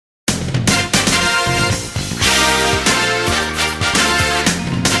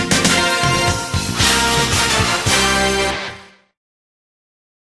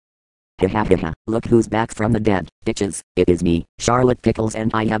Ha ha ha ha, look who's back from the dead, bitches. It is me, Charlotte Pickles, and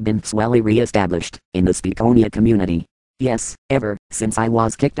I have been swellly re-established in the Speakonia community. Yes, ever since I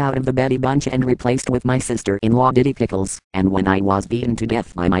was kicked out of the Betty Bunch and replaced with my sister-in-law Diddy Pickles, and when I was beaten to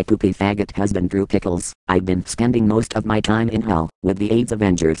death by my poopy faggot husband Drew Pickles, I've been spending most of my time in hell with the AIDS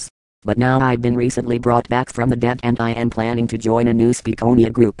Avengers. But now I've been recently brought back from the dead and I am planning to join a new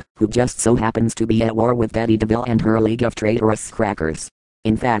Speakonia group, who just so happens to be at war with Betty DeVille and her League of Traitorous Crackers.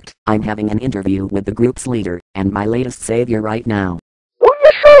 In fact, I'm having an interview with the group's leader, and my latest savior right now. Oh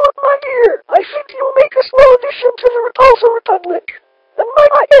yes, Charlotte, my dear, I think you'll make a small addition to the Repulsor Republic. And might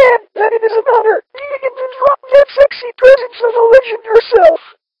I add that it is an honor being in the drop dead sexy presence of a legend herself.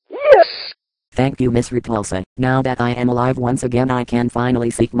 Yes. Thank you, Miss Repulsa. Now that I am alive once again, I can finally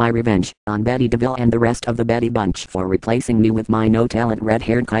seek my revenge on Betty DeVille and the rest of the Betty Bunch for replacing me with my no-talent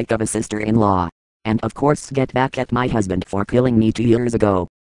red-haired kike of a sister-in-law. And of course get back at my husband for killing me 2 years ago.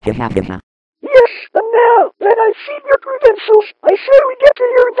 Ha ha ha ha. Yes, and now that I've seen your credentials, I say we get to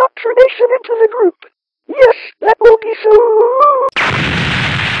your indoctrination into the group. Yes, that will be so...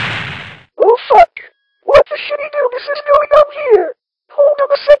 Oh fuck! What the shitty goodness is going on here? Hold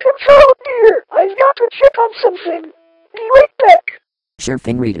on a second, Charlotte dear, I've got to check on something. Be right back. Sure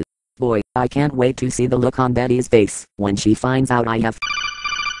thing, Rita. Boy, I can't wait to see the look on Betty's face when she finds out I have...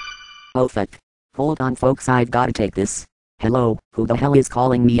 Oh fuck. Hold on folks, I've gotta take this. Hello, who the hell is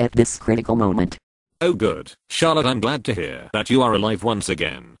calling me at this critical moment? Oh good, Charlotte, I'm glad to hear that you are alive once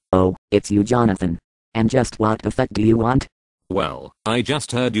again. Oh, it's you, Jonathan. And just what the fuck do you want? Well, I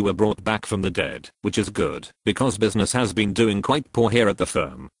just heard you were brought back from the dead, which is good, because business has been doing quite poor here at the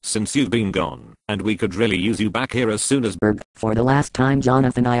firm, since you've been gone, and we could really use you back here as soon as For the last time,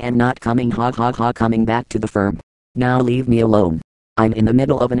 Jonathan, I am not coming coming back to the firm. Now leave me alone. I'm in the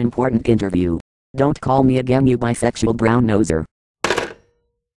middle of an important interview. Don't call me again, you bisexual brown noser.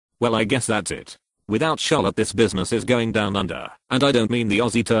 Well, I guess that's it. Without Charlotte, this business is going down under, and I don't mean the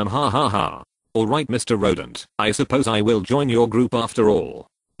Aussie term ha ha ha. Alright, Mr. Rodent, I suppose I will join your group after all.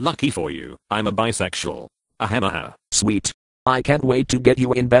 Lucky for you, I'm a bisexual. Ahamaha. Sweet. I can't wait to get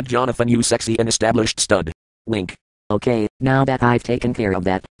you in bed, Jonathan, you sexy and established stud. Wink. Okay, now that I've taken care of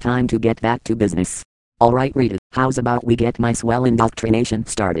that, time to get back to business. Alright Rita, how's about we get my swell indoctrination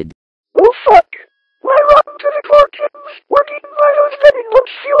started? Oh fuck! My rotten to the core kittens, working by those vetting lunch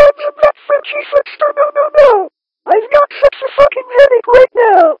felines and that Frenchie footster, no. I've got such a fucking headache right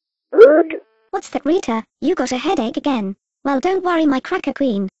now. Erg. What's that, Rita? You got a headache again? Well, don't worry, my cracker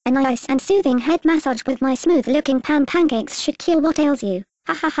queen. A nice and soothing head massage with my smooth-looking pancakes should cure what ails you.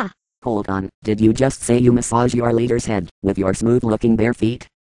 Ha ha ha. Hold on, did you just say you massage your leader's head with your smooth-looking bare feet?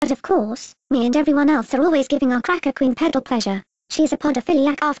 But of course, me and everyone else are always giving our cracker queen pedal pleasure. She's a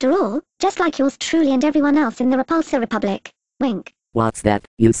podophiliac after all, just like yours truly and everyone else in the Repulsor Republic. Wink. What's that?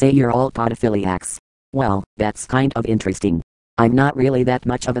 You say you're all podophiliacs? Well, that's kind of interesting. I'm not really that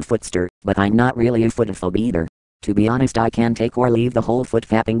much of a footster, but I'm not really a footophobe either. To be honest, I can take or leave the whole foot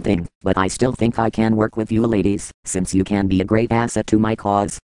fapping thing, but I still think I can work with you ladies, since you can be a great asset to my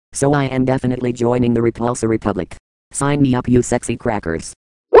cause. So I am definitely joining the Repulsor Republic. Sign me up, you sexy crackers.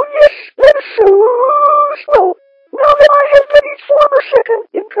 Oh yes, that is so swell. Now that I have Betty's former second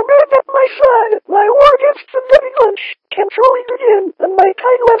in command at my side, my war against the Betty Lunch can truly begin, and my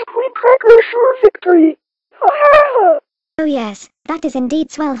kind-left queen cracker assure victory. Ha ha ha. Oh yes, that is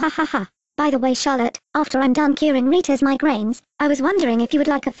indeed swell, ha ha ha. By the way, Charlotte, after I'm done curing Rita's migraines, I was wondering if you would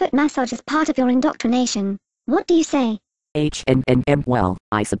like a foot massage as part of your indoctrination. What do you say? Well,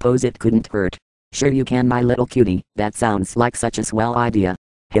 I suppose it couldn't hurt. Sure you can, my little cutie, that sounds like such a swell idea.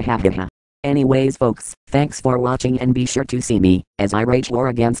 Ha ha ha ha. Anyways folks, thanks for watching and be sure to see me, as I rage war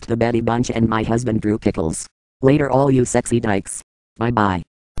against the Betty Bunch and my husband Drew Pickles. Later all you sexy dykes. Bye bye.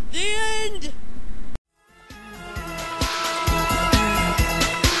 Yeah!